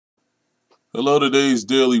Hello, today's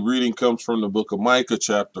daily reading comes from the book of Micah,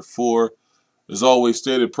 chapter 4. As always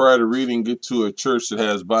stated prior to reading, get to a church that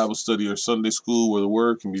has Bible study or Sunday school where the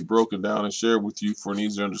word can be broken down and shared with you for an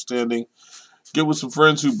easier understanding. Get with some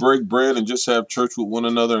friends who break bread and just have church with one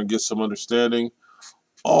another and get some understanding.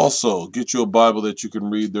 Also, get you a Bible that you can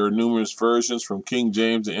read. There are numerous versions from King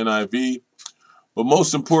James to NIV. But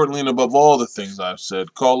most importantly, and above all the things I've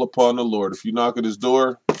said, call upon the Lord. If you knock at his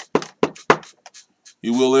door, he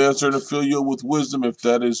will answer and fill you with wisdom if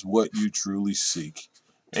that is what you truly seek.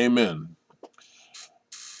 Amen.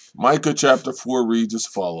 Micah chapter 4 reads as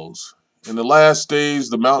follows. In the last days,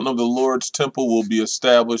 the mountain of the Lord's temple will be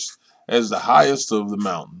established as the highest of the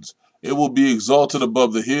mountains. It will be exalted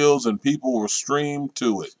above the hills, and people will stream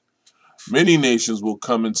to it. Many nations will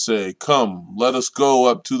come and say, "Come, let us go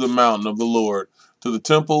up to the mountain of the Lord, to the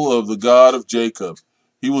temple of the God of Jacob.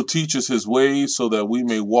 He will teach us his ways so that we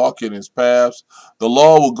may walk in his paths. The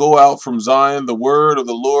law will go out from Zion, the word of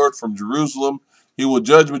the Lord from Jerusalem. He will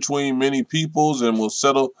judge between many peoples and will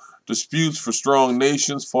settle disputes for strong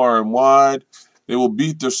nations far and wide. They will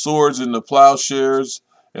beat their swords into plowshares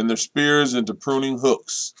and their spears into pruning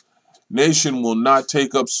hooks. Nation will not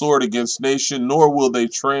take up sword against nation, nor will they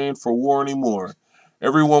train for war anymore.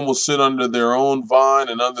 Everyone will sit under their own vine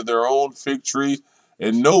and under their own fig tree,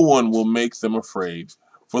 and no one will make them afraid.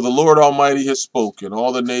 For the Lord Almighty has spoken.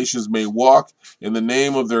 All the nations may walk in the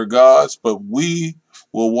name of their gods, but we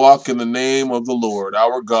will walk in the name of the Lord,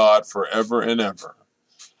 our God, forever and ever.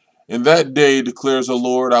 In that day, declares the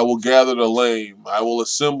Lord, I will gather the lame, I will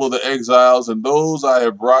assemble the exiles and those I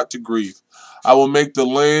have brought to grief. I will make the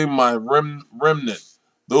lame my remnant,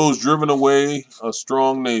 those driven away a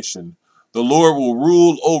strong nation. The Lord will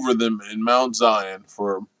rule over them in Mount Zion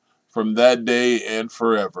from that day and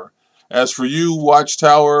forever. As for you,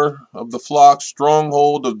 watchtower of the flock,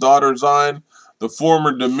 stronghold of daughter Zion, the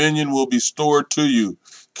former dominion will be stored to you.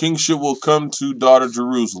 Kingship will come to daughter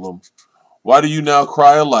Jerusalem. Why do you now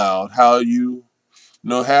cry aloud? Have you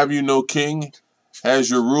no king? Has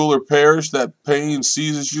your ruler perished that pain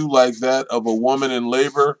seizes you like that of a woman in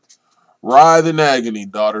labor? Writhe in agony,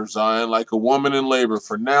 daughter Zion, like a woman in labor,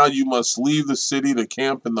 for now you must leave the city to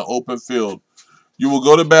camp in the open field. You will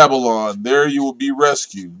go to Babylon. There you will be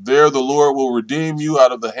rescued. There the Lord will redeem you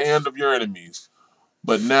out of the hand of your enemies.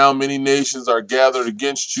 But now many nations are gathered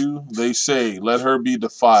against you. They say, let her be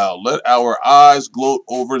defiled. Let our eyes gloat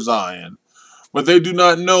over Zion. But they do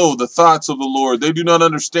not know the thoughts of the Lord. They do not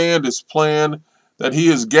understand his plan, that he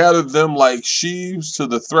has gathered them like sheaves to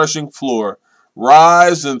the threshing floor.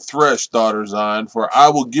 Rise and thresh, daughter Zion, for I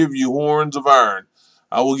will give you horns of iron.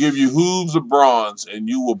 I will give you hooves of bronze, and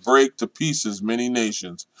you will break to pieces many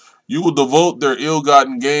nations. You will devote their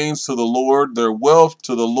ill-gotten gains to the Lord, their wealth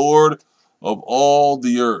to the Lord of all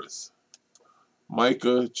the earth.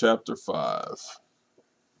 Micah chapter 5.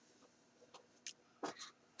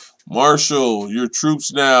 Marshal your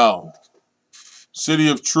troops now, city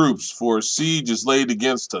of troops, for a siege is laid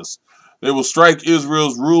against us. They will strike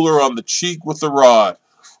Israel's ruler on the cheek with the rod.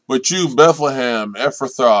 But you, Bethlehem,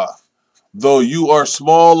 Ephrathah, though you are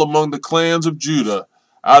small among the clans of Judah,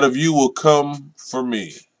 out of you will come for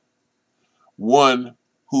me one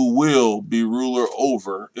who will be ruler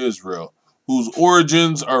over Israel, whose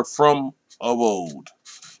origins are from of old,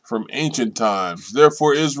 from ancient times.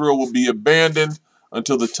 Therefore Israel will be abandoned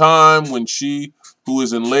until the time when she who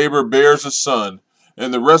is in labor bears a son,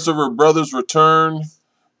 and the rest of her brothers return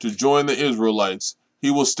to join the Israelites. He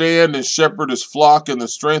will stand and shepherd his flock in the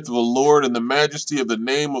strength of the Lord and the majesty of the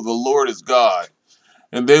name of the Lord his God.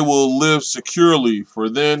 And they will live securely, for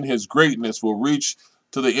then his greatness will reach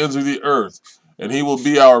to the ends of the earth. And he will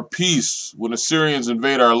be our peace when Assyrians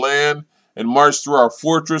invade our land and march through our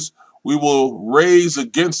fortress. We will raise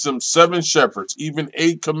against them 7 shepherds, even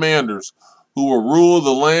 8 commanders, who will rule the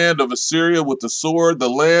land of Assyria with the sword, the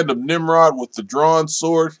land of Nimrod with the drawn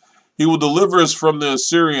sword. He will deliver us from the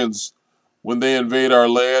Assyrians when they invade our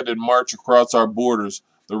land and march across our borders.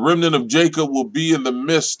 The remnant of Jacob will be in the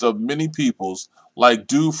midst of many peoples, like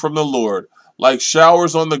dew from the Lord, like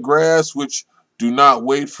showers on the grass which do not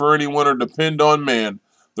wait for anyone or depend on man.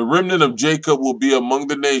 The remnant of Jacob will be among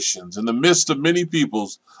the nations, in the midst of many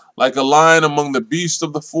peoples, like a lion among the beasts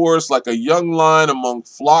of the forest, like a young lion among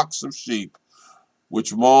flocks of sheep,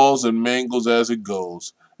 which mauls and mangles as it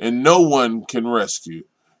goes, and no one can rescue.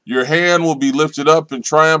 Your hand will be lifted up in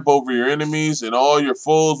triumph over your enemies, and all your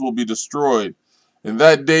foes will be destroyed. In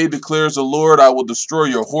that day, declares the Lord, I will destroy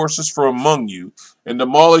your horses from among you, and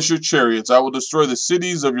demolish your chariots. I will destroy the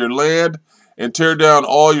cities of your land, and tear down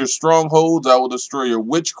all your strongholds. I will destroy your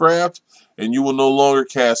witchcraft, and you will no longer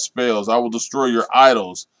cast spells. I will destroy your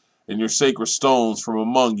idols, and your sacred stones from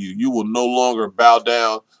among you. You will no longer bow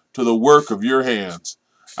down to the work of your hands.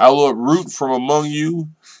 I will uproot from among you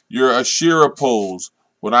your Asherah poles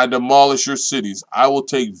when I demolish your cities. I will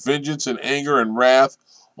take vengeance and anger and wrath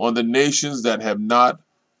on the nations that have not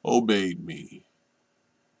obeyed me.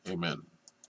 Amen.